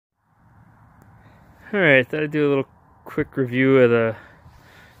Alright, thought I'd do a little quick review of the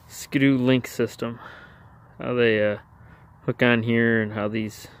Doo Linq System. How they hook on here and how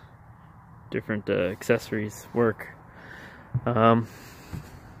these different accessories work. They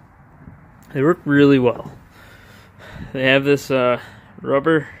work really well. They have this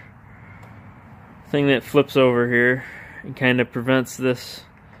rubber thing that flips over here and kind of prevents this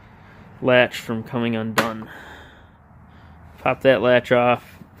latch from coming undone. Pop that latch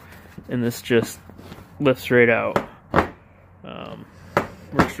off and this just lifts right out.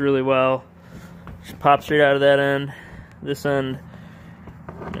 Works really well. Just pops right out of that end. This end,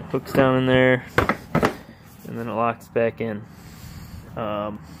 it hooks down in there, and then it locks back in.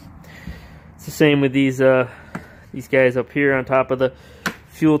 It's the same with these guys up here on top of the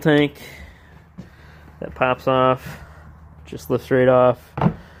fuel tank. That pops off, just lifts right off,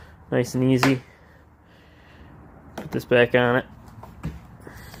 nice and easy. Put this back on it,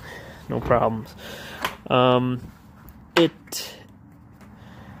 no problems.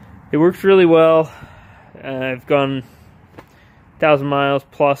 It works really well. I've gone 1,000 miles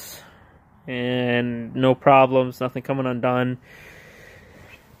plus and no problems, nothing coming undone.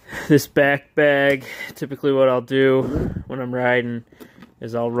 This back bag, typically what I'll do when I'm riding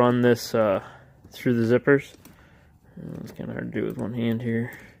is I'll run this through the zippers. It's kind of hard to do with one hand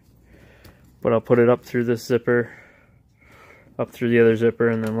here, but I'll put it up through this zipper, up through the other zipper,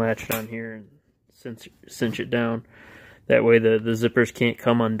 and then latch it on here and cinch it down. That way the zippers can't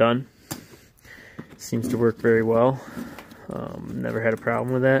come undone. Seems to work very well. Never had a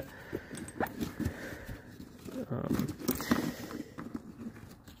problem with that.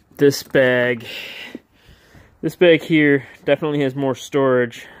 This bag here definitely has more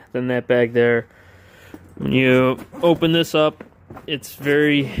storage than that bag there. When you open this up, it's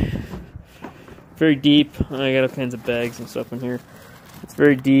very deep. I got all kinds of bags and stuff in here. It's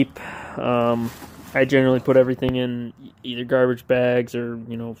very deep. I generally put everything in either garbage bags or,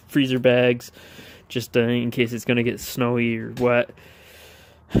 freezer bags, just in case it's going to get snowy or wet.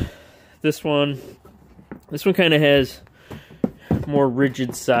 This one kind of has more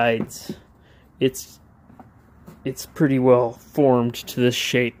rigid sides. It's pretty well formed to this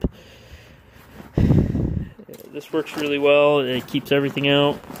shape. This works really well. It keeps everything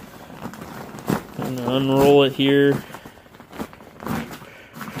out. I'm going to unroll it here.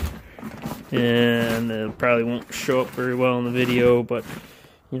 And it probably won't show up very well in the video, but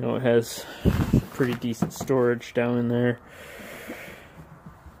it has pretty decent storage down in there.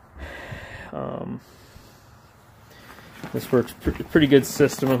 This works pretty good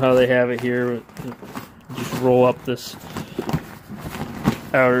system of how they have it here. Just roll up this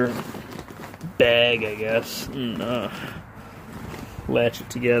outer bag, I guess, and latch it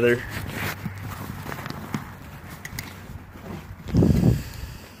together.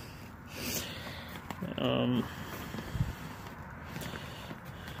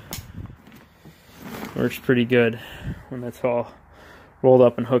 Works pretty good when that's all rolled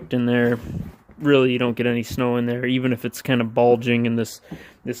up and hooked in there. Really, you don't get any snow in there, even if it's kind of bulging and this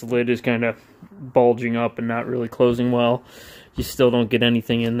lid is kind of bulging up and not really closing well. You still don't get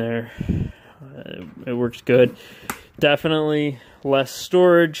anything in there. It works good. Definitely less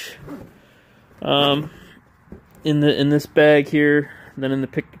storage in this bag here than in the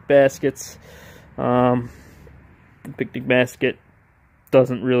picnic baskets. The picnic basket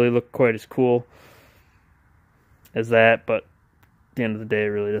doesn't really look quite as cool as that, but at the end of the day, it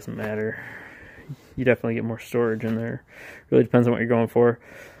really doesn't matter. You definitely get more storage in there. Really depends on what you're going for.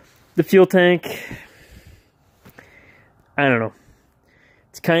 The fuel tank, I don't know.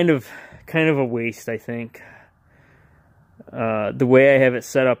 It's kind of a waste, I think. The way I have it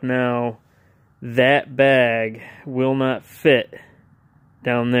set up now, that bag will not fit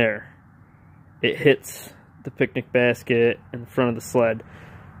down there. It hits the picnic basket in the front of the sled,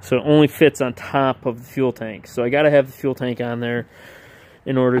 so it only fits on top of the fuel tank. So I got to have the fuel tank on there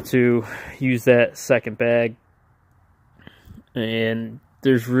in order to use that second bag. And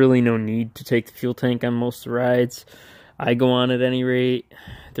there's really no need to take the fuel tank on most of the rides. I go on at any rate.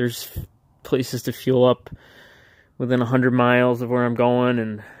 There's places to fuel up within 100 miles of where I'm going,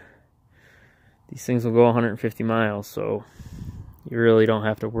 and these things will go 150 miles, so you really don't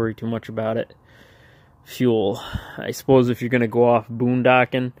have to worry too much about it. Fuel, I suppose if you're going to go off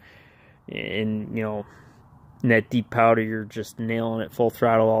boondocking and, in that deep powder, you're just nailing it full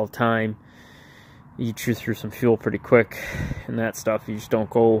throttle all the time, you chew through some fuel pretty quick, and that stuff, you just don't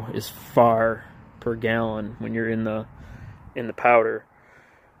go as far per gallon when you're in the powder.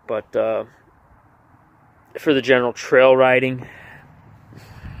 But for the general trail riding,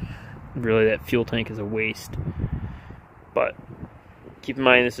 really that fuel tank is a waste. But Keep in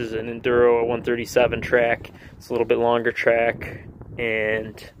mind this is an Enduro, a 137 track. It's a little bit longer track,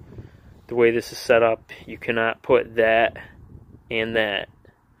 and the way this is set up, you cannot put that and that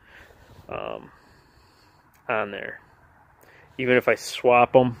on there. Even if I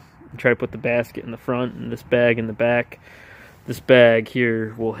swap them and try to put the basket in the front and this bag in the back, this bag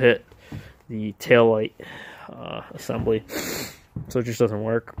here will hit the taillight assembly, so it just doesn't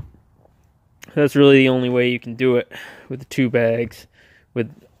work. That's really the only way you can do it with the two bags, with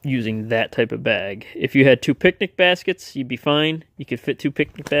using that type of bag. If you had two picnic baskets, you'd be fine. You could fit two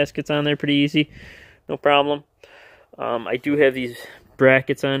picnic baskets on there pretty easy, no problem. I do have these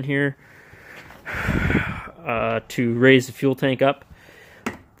brackets on here to raise the fuel tank up.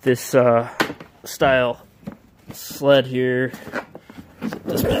 This style sled here, set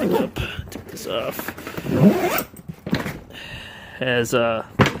this back up, take this off, has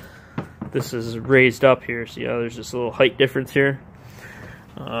this is raised up here. See how there's this little height difference here?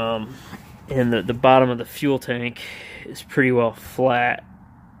 And the bottom of the fuel tank is pretty well flat,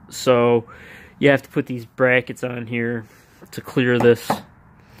 so you have to put these brackets on here to clear this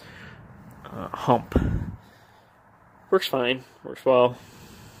hump. Works fine, works well,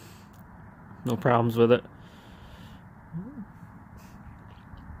 no problems with it.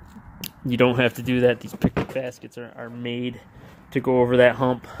 You don't have to do that. These picnic baskets are made to go over that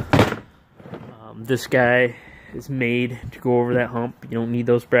hump. This guy is made to go over that hump. You don't need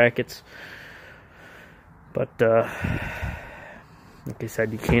those brackets. But like I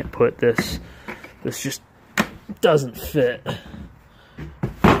said, you can't put this. This just doesn't fit.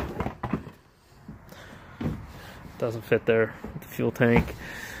 Doesn't fit there with the fuel tank.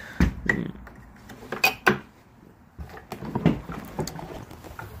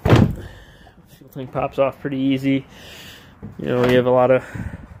 Fuel tank pops off pretty easy. You know, you have a lot of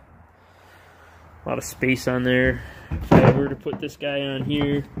space on there. If I were to put this guy on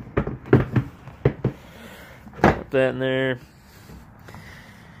here, put that in there.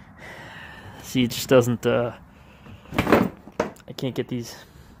 See, it just doesn't, I can't get these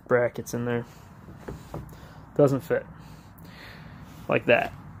brackets in there. Doesn't fit. Like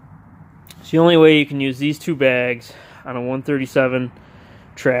that. So the only way you can use these two bags on a 137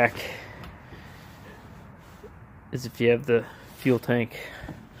 track is if you have the fuel tank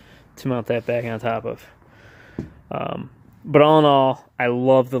to mount that bag on top of. But all in all, I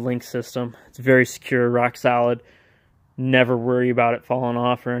love the LinQ system. It's very secure, rock solid. Never worry about it falling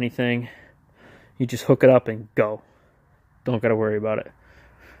off or anything. You just hook it up and go. Don't gotta worry about it.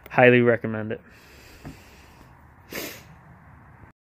 Highly recommend it.